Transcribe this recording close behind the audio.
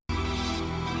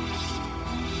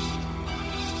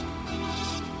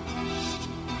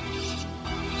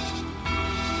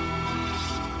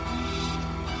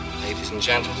Ladies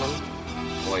and gentlemen,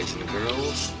 boys and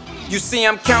girls. You see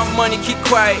I'm counting money, keep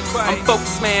quiet. I'm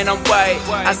focused, man, I'm white.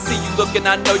 I see you looking,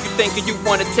 I know you thinking you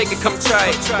wanna take it, come try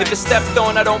it. If it's stepped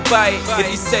on, I don't bite. If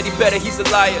he said he better, he's a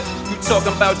liar. You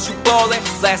talking about you ballin',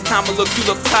 last time I looked, you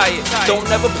look tired. Don't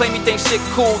ever play me, think shit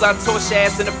cool, I torch your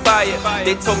ass in the fire.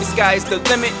 They told me sky's the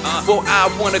limit, well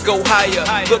I wanna go higher.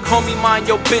 Look homie, mind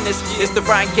your business, it's the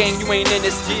right game, you ain't in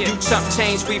this. You chump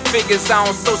change, we figures, I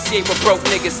don't associate with broke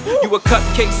niggas. You a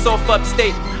cupcake soft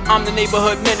upstate, I'm the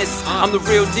neighborhood menace. I'm the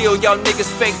real deal, y'all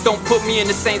niggas fake, don't put me in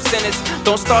the same sentence.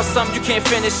 Don't start something you can't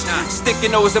finish, stick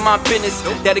your nose in my business.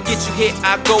 That'll get you hit,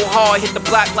 I go hard, hit the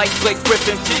block like Blake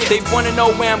Griffin. They wanna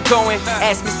know where I'm going,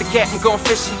 ask Mr. Cat, I'm going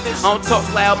fishing. I don't talk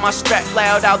loud, my strap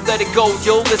loud, I'll let it go,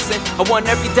 you'll listen. I want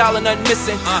every dollar, nothing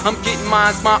missing. I'm getting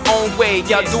mines my own way,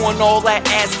 y'all doing all that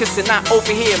ass kissing, not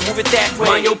over here, move it that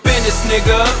way. Mind your business,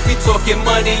 nigga, we talking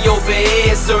money over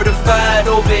here, certified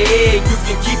over here, you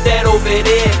can keep that over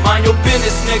there. Mind your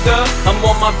business, nigga, I'm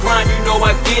on my grind, you know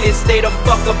I get it. Stay the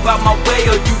fuck up out my way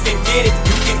or you can get it,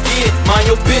 you can get it. Mind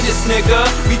your business, nigga,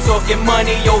 we talking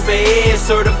money over here,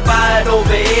 certified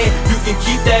over here, you can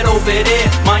keep that over there.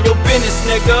 Mind your business,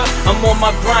 nigga, I'm on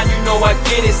my grind, you know I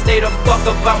get it. Stay the fuck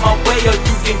up out my way or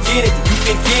you can get it, you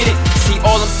can get it. See,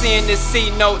 all I'm seeing is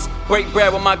C notes. Break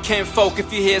bread with my kinfolk.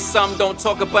 If you hear something, don't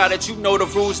talk about it. You know the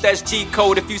rules, that's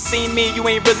G-code. If you seen me, you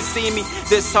ain't really seen me.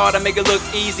 This hard, I make it look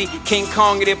easy. King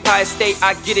Kong at Empire State,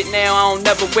 I get it now, I don't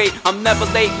never wait. I'm never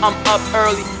late, I'm up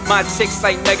early. My chicks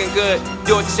like Megan Good,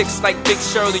 your chicks like Big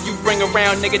Shirley. You bring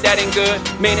around, nigga, that ain't good.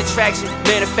 Man attraction,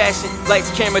 man of fashion. Lights,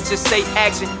 camera, just say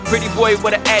action. Pretty boy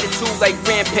with an attitude like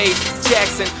Rampage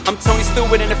Jackson. I'm Tony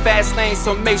Stewart in the fast lane,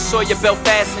 so make sure your belt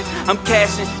fastened. I'm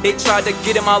cashing, they tried to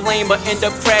get in my lane, but end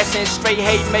up crashing. Straight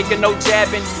hate, making no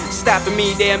jabbing. Stopping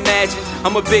me, they imagine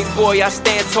I'm a big boy, I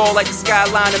stand tall like the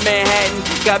skyline of Manhattan.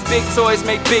 Got big toys,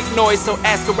 make big noise, so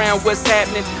ask around what's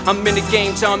happening. I'm in the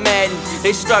game, John Madden.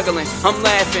 They struggling, I'm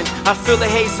laughing. I feel the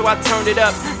hate, so I turn it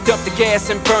up. Dump the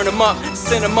gas and burn them up.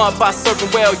 Send them up, I serve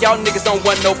them well. Y'all niggas don't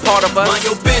want no part of us. Mind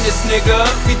your business, nigga.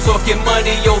 We talking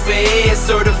money over here,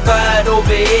 certified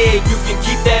over here. You can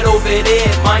keep that over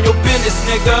there. Mind your business,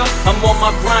 nigga. I'm on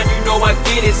my grind, you know I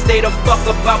get it. Stay the fuck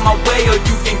up out my way or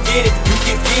you can get it, you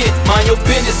can get it. Mind your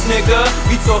business, nigga.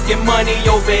 We talking money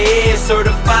over here,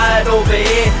 certified over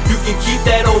here. You can keep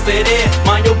that over there.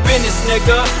 Mind your business,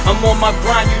 nigga. I'm on my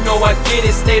grind, you know I get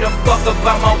it. Stay the fuck up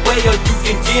out my way or you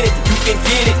can get it, you can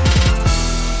get it.